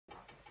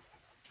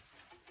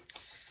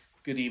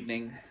Good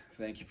evening.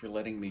 Thank you for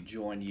letting me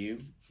join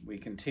you. We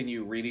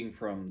continue reading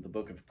from the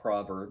book of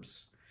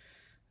Proverbs.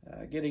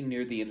 Getting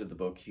near the end of the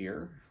book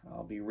here,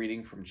 I'll be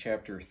reading from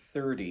chapter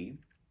 30.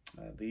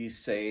 These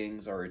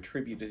sayings are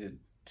attributed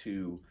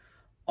to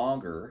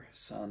Augur,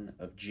 son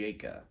of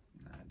Jacob.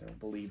 I don't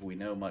believe we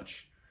know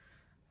much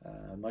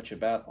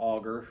about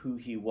Augur, who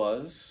he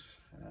was,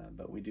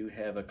 but we do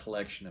have a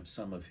collection of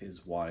some of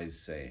his wise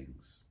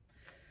sayings.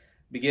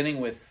 Beginning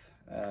with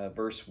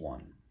verse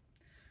 1.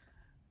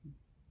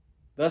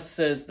 Thus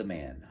says the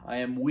man, I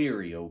am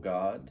weary, O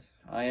God.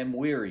 I am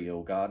weary,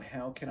 O God.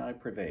 How can I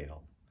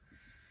prevail?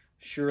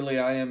 Surely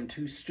I am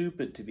too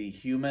stupid to be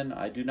human.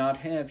 I do not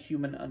have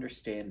human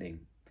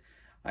understanding.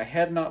 I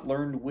have not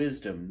learned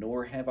wisdom,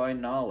 nor have I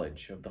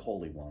knowledge of the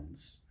holy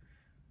ones.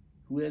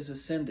 Who has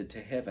ascended to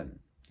heaven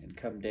and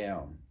come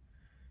down?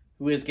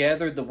 Who has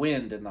gathered the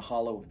wind in the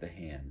hollow of the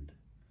hand?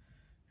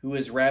 Who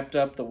has wrapped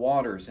up the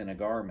waters in a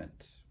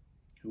garment?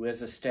 Who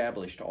has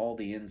established all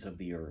the ends of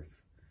the earth?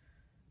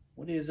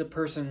 What is a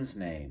person's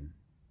name?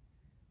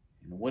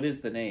 And what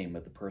is the name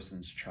of the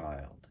person's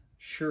child?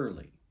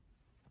 Surely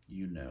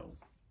you know.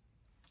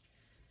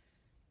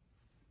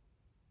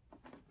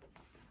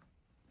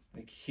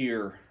 Like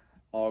here,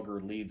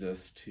 Augur leads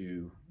us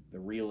to the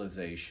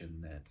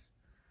realization that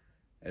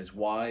as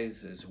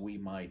wise as we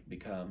might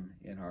become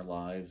in our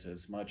lives,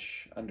 as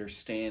much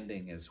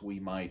understanding as we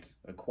might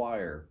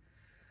acquire,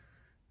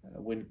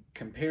 when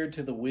compared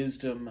to the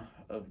wisdom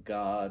of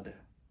God,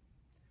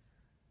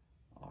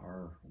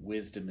 our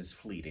wisdom is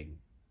fleeting.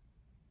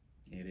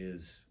 It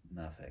is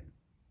nothing.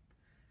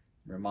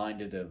 I'm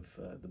reminded of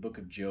the book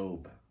of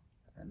Job,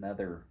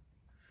 another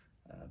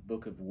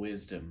book of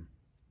wisdom.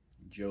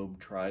 Job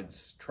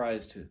tries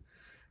to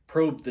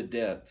probe the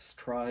depths,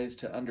 tries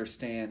to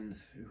understand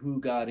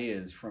who God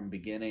is from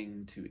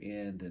beginning to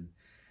end. And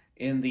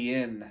in the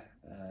end,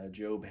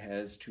 Job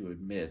has to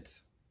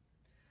admit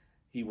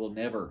he will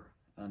never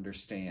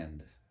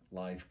understand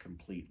life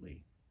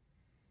completely.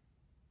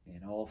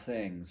 In all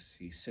things,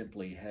 he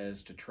simply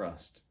has to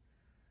trust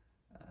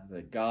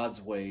that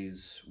God's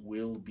ways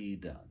will be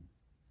done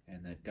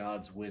and that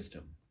God's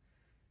wisdom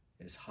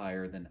is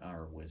higher than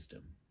our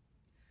wisdom.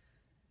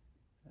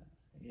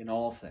 In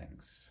all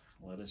things,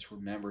 let us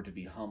remember to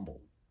be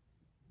humble,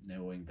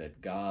 knowing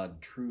that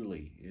God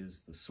truly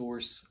is the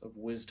source of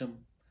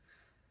wisdom.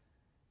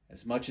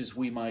 As much as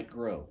we might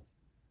grow,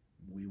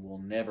 we will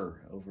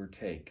never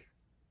overtake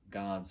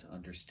God's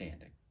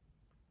understanding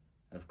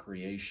of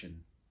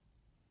creation,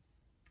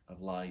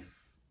 of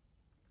life,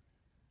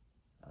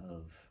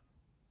 of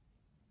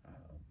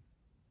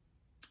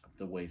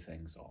the way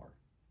things are.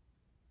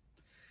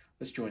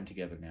 Let's join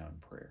together now in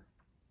prayer.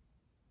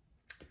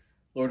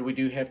 Lord, we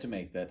do have to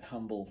make that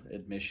humble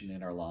admission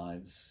in our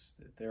lives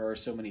that there are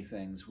so many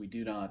things we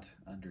do not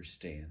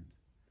understand.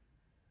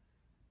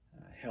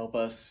 Help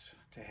us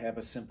to have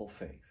a simple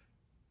faith.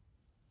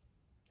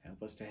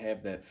 Help us to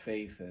have that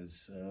faith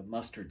as a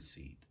mustard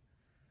seed,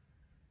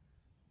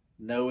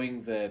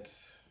 knowing that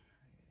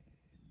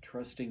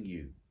trusting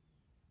you,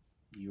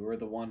 you are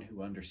the one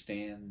who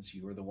understands,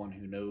 you are the one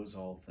who knows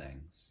all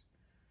things.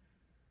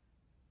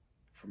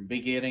 From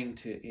beginning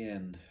to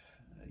end,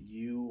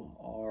 you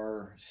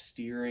are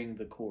steering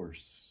the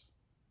course.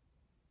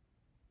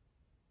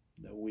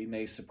 Though we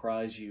may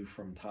surprise you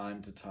from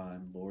time to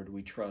time, Lord,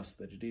 we trust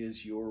that it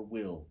is your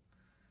will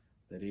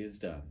that is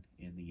done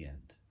in the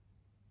end.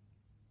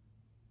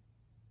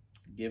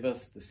 Give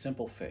us the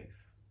simple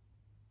faith,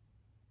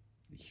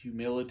 the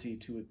humility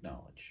to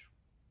acknowledge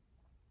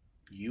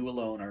you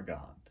alone are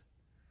God,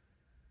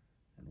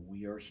 and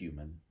we are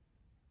human.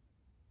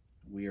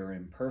 We are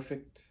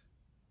imperfect,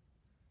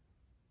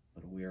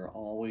 but we are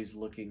always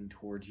looking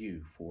toward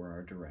you for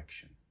our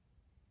direction.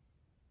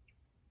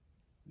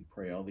 We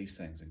pray all these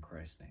things in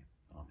Christ's name.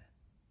 Amen.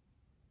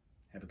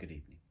 Have a good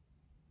evening.